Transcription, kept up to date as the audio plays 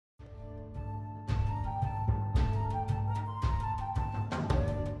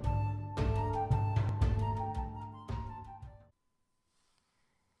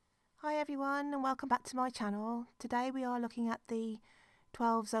Hi everyone and welcome back to my channel. Today we are looking at the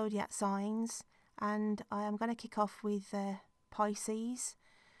 12 zodiac signs and I am going to kick off with Pisces.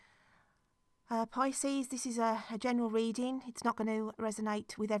 Pisces, this is a general reading. It's not going to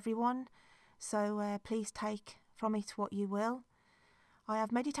resonate with everyone, so please take from it what you will. I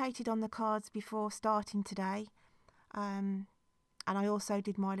have meditated on the cards before starting today, and I also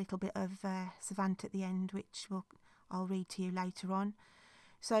did my little bit of savant at the end, which I'll read to you later on.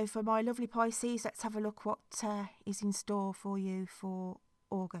 So for my lovely Pisces, let's have a look what is in store for you for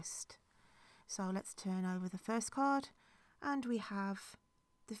August. So let's turn over the first card and we have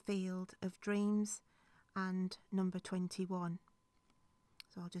the Field of Dreams and number 21.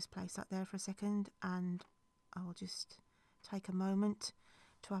 So I'll just place that there for a second and I'll just take a moment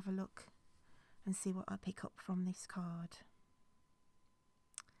to have a look and see what I pick up from this card.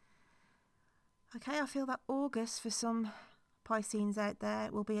 Okay, I feel that August for some Pisceans out there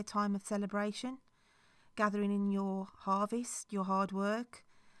will be a time of celebration, gathering in your harvest, your hard work.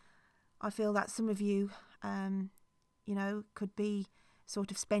 I feel that some of you, could be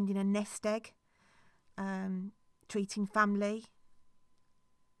sort of spending a nest egg, treating family.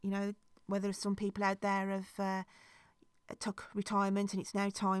 Whether some people out there have took retirement and it's now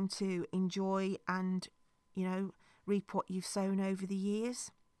time to enjoy and, reap what you've sown over the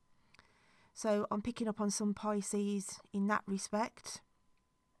years. So I'm picking up on some Pisces in that respect.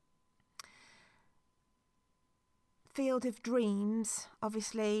 Field of Dreams,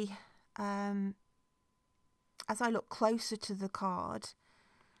 obviously, as I look closer to the card,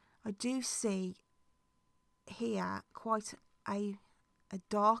 I do see here quite a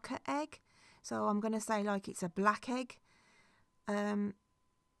darker egg. So I'm going to say like it's a black egg. And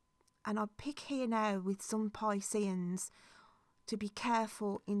I pick here now with some Pisceans to be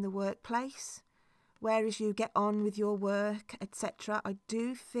careful in the workplace, whereas you get on with your work, etc. I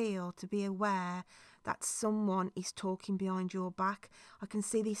do feel to be aware that someone is talking behind your back. I can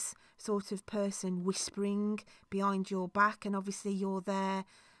see this sort of person whispering behind your back, and obviously you're there,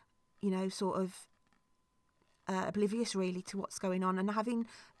 sort of oblivious really to what's going on, and having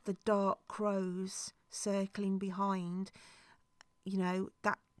the dark crows circling behind,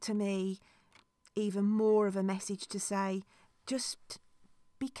 that to me even more of a message to say, just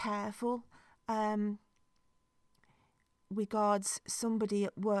be careful. Regards somebody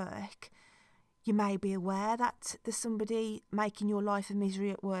at work, you may be aware that there's somebody making your life a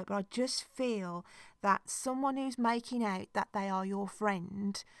misery at work, but I just feel that someone who's making out that they are your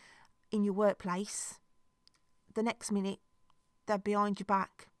friend in your workplace, the next minute they're behind your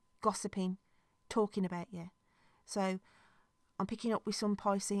back, gossiping, talking about you. So I'm picking up with some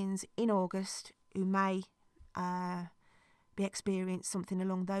Pisceans in August who may be experience something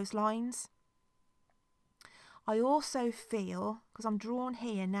along those lines. I also feel, because I'm drawn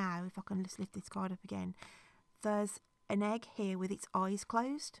here now, if I can just lift this card up again, there's an egg here with its eyes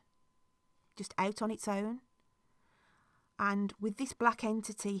closed, just out on its own. And with this black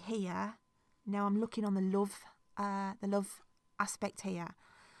entity here, now I'm looking on the love aspect here,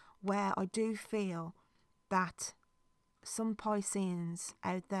 where I do feel that some Pisceans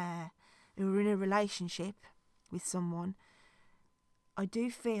out there who are in a relationship with someone, I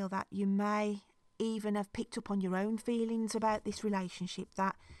do feel that you may even have picked up on your own feelings about this relationship,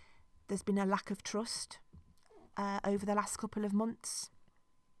 that there's been a lack of trust over the last couple of months.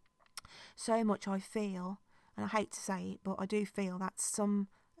 So much I feel, and I hate to say it, but I do feel that some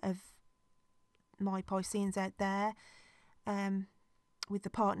of my Pisceans out there, with the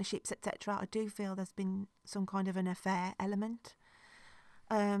partnerships, etc., I do feel there's been some kind of an affair element.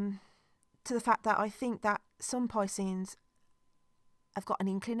 To the fact that I think that some Pisceans have got an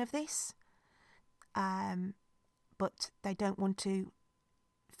inkling of this, but they don't want to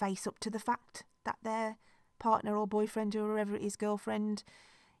face up to the fact that their partner or boyfriend or whoever it is, girlfriend,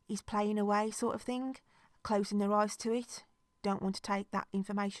 is playing away sort of thing, closing their eyes to it, don't want to take that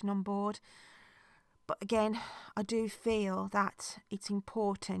information on board. But again, I do feel that it's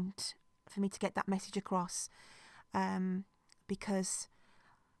important for me to get that message across, because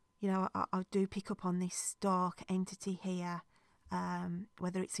I do pick up on this dark entity here,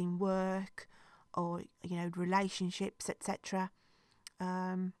 whether it's in work or relationships, etc.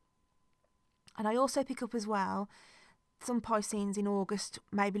 And I also pick up as well some Pisceans in August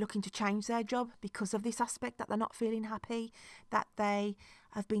may be looking to change their job because of this aspect, that they're not feeling happy, that they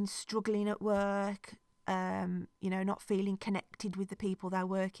have been struggling at work, not feeling connected with the people they're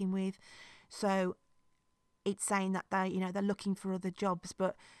working with. So it's saying that they're looking for other jobs,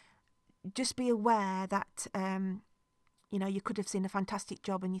 but just be aware that you could have seen a fantastic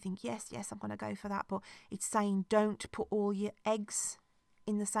job and you think, yes, I'm going to go for that. But it's saying don't put all your eggs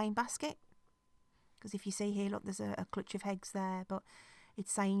in the same basket. Because if you see here, look, there's a clutch of eggs there, but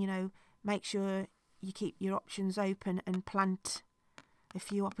it's saying, you know, make sure you keep your options open and plant a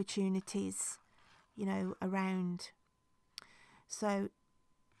few opportunities, you know, around. So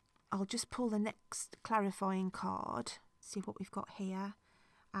I'll just pull the next clarifying card, see what we've got here.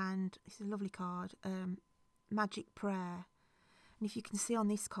 And this is a lovely card, Magic Prayer. And if you can see on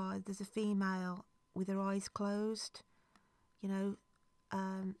this card, there's a female with her eyes closed, you know,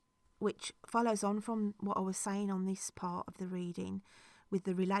 which follows on from what I was saying on this part of the reading with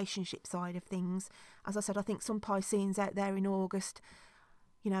the relationship side of things. As I said, I think some Pisceans out there in August,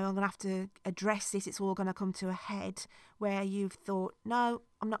 you know, I'm going to have to address this. It's all going to come to a head where you've thought, no,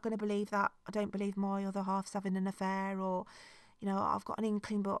 I'm not going to believe that. I don't believe my other half's having an affair, or, you know, I've got an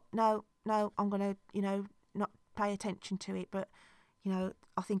inkling, but no, I'm going to, you know, not pay attention to it. But, you know,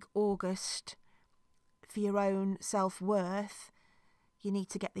 I think August, for your own self-worth, you need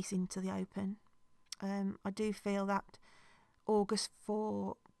to get this into the open. I do feel that August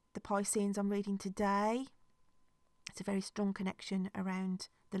for the Pisceans I'm reading today, it's a very strong connection around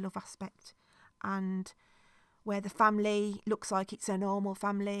the love aspect, and where the family looks like it's a normal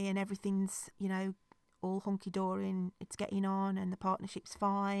family and everything's, you know, all hunky-dory and it's getting on and the partnership's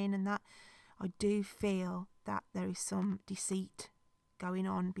fine and that. I do feel that there is some deceit going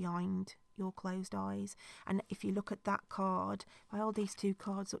on behind your closed eyes. And if you look at that card, if I hold these two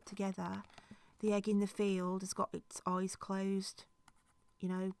cards up together, the egg in the field has got its eyes closed, you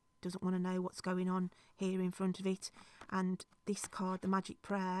know, doesn't want to know what's going on here in front of it. And this card, the Magic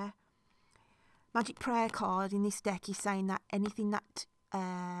Prayer card in this deck is saying that anything that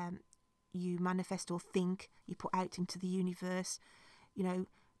you manifest or think, you put out into the universe, you know,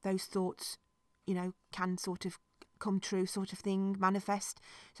 those thoughts, you know, can sort of come true, sort of thing, manifest.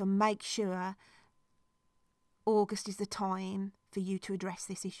 So make sure August is the time for you to address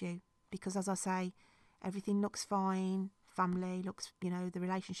this issue, because as I say, everything looks fine, family looks, you know, the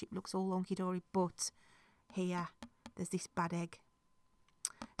relationship looks all honky-dory, but here there's this bad egg.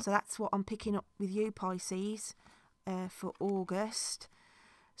 So that's what I'm picking up with you, Pisces, for August.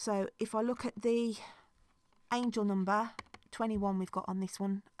 So if I look at the angel number 21 we've got on this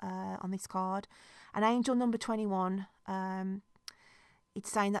one, on this card, and angel number 21,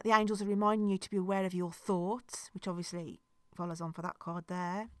 it's saying that the angels are reminding you to be aware of your thoughts, which obviously follows on for that card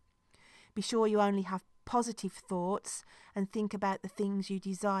there. Be sure you only have positive thoughts and think about the things you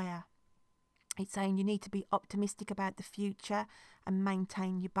desire. It's saying you need to be optimistic about the future and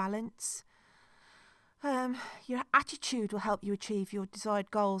maintain your balance. Your attitude will help you achieve your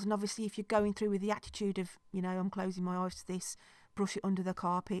desired goals, and obviously if you're going through with the attitude of, you know, I'm closing my eyes to this, brush it under the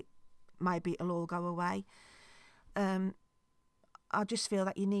carpet, maybe it'll all go away. I just feel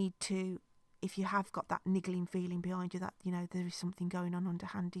that you need to, if you have got that niggling feeling behind you that, you know, there is something going on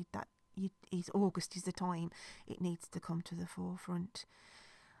underhanded, that August is the time it needs to come to the forefront.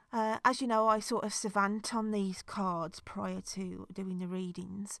 As you know, I sort of savant on these cards prior to doing the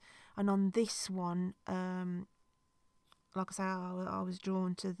readings, and on this one, like I say, I was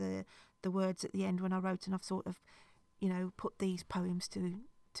drawn to the words at the end when I wrote, and I've sort of, you know, put these poems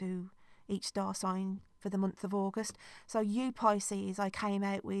to each star sign for the month of August. So you, Pisces, I came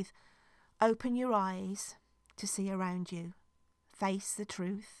out with, open your eyes to see around you, face the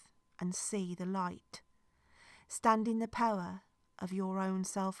truth and see the light, stand in the power of your own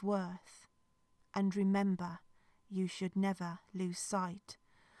self-worth, and remember you should never lose sight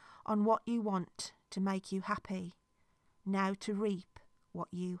on what you want to make you happy, now to reap what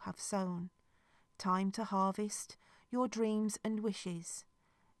you have sown, time to harvest your dreams and wishes,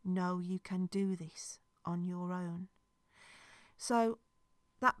 know you can do this on your own. So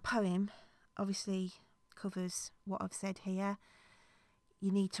that poem obviously covers what I've said here.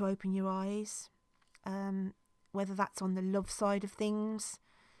 You need to open your eyes, whether that's on the love side of things,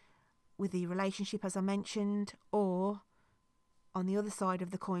 with the relationship as I mentioned, or on the other side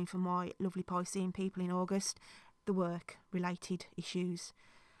of the coin for my lovely Piscean people in August, the work related issues.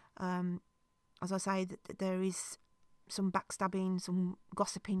 As I say, that there is some backstabbing, some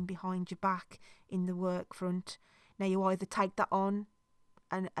gossiping behind your back in the work front. Now you either take that on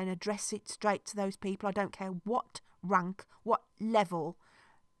and address it straight to those people. I don't care what rank, what level,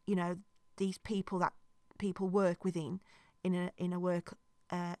 you know, these people that people work within in a work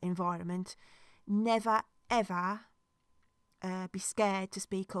environment. Never ever be scared to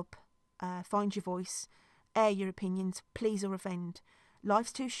speak up. Find your voice, air your opinions, please or offend.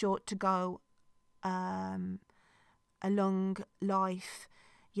 Life's too short to go a long life,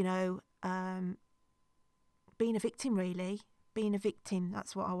 you know, being a victim, really. Being a victim,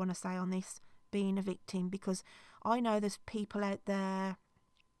 that's what I want to say on this. Being a victim, because I know there's people out there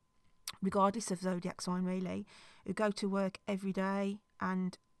regardless of zodiac sign really, who go to work every day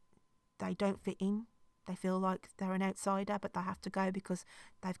and they don't fit in. They feel like they're an outsider, but they have to go because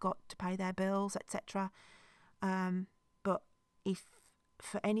they've got to pay their bills, etc. But if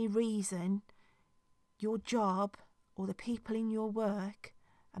for any reason your job or the people in your work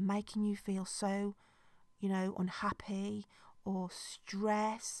are making you feel so, unhappy or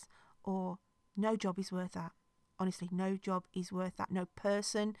stress, or no job is worth that. Honestly, no job is worth that. No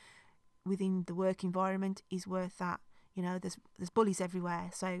person within the work environment is worth that. There's bullies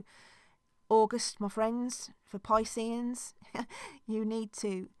everywhere. So August, my friends, for Pisceans, you need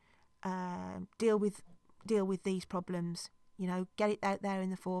to deal with these problems. Get it out there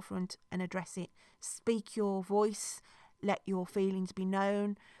in the forefront and address it. Speak your voice. Let your feelings be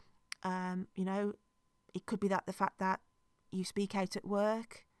known. It could be that the fact that you speak out at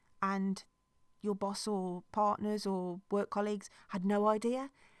work and your boss or partners or work colleagues had no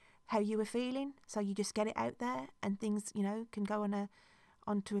idea how you were feeling. So you just get it out there and things, can go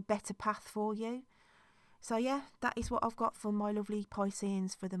onto a better path for you. So yeah, that is what I've got for my lovely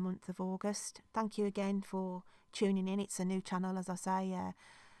Pisceans for the month of August. Thank you again for tuning in. It's a new channel, as I say,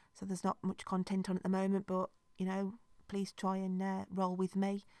 so there's not much content on at the moment, but please try and roll with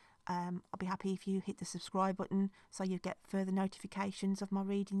me. I'll be happy if you hit the subscribe button so you get further notifications of my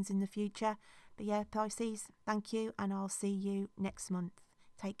readings in the future. But yeah, Pisces, thank you, and I'll see you next month.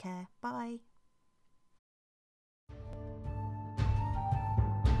 Take care. Bye.